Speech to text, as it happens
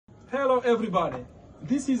Hello everybody,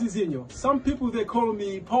 this is Izinho. Some people they call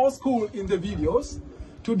me Paul School in the videos.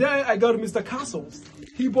 Today I got Mr. Castles.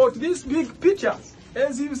 He bought these big pictures,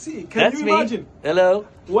 as you see. Can you imagine? Me. Hello.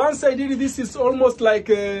 Once I did this is almost like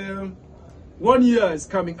 1 year is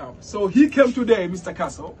coming up. So he came today, Mr.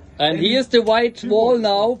 Castle. And here's the white wall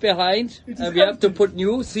now behind. And we have to put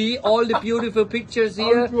new. See all the beautiful pictures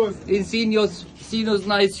here in Sino's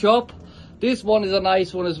nice shop. This one is a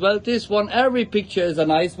nice one as well. This one, every picture is a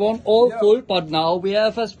nice one. All full, but now we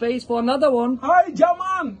have a space for another one. Hi,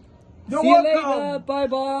 Jaman. See you later. Bye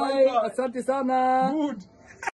bye. Asante sana. Good.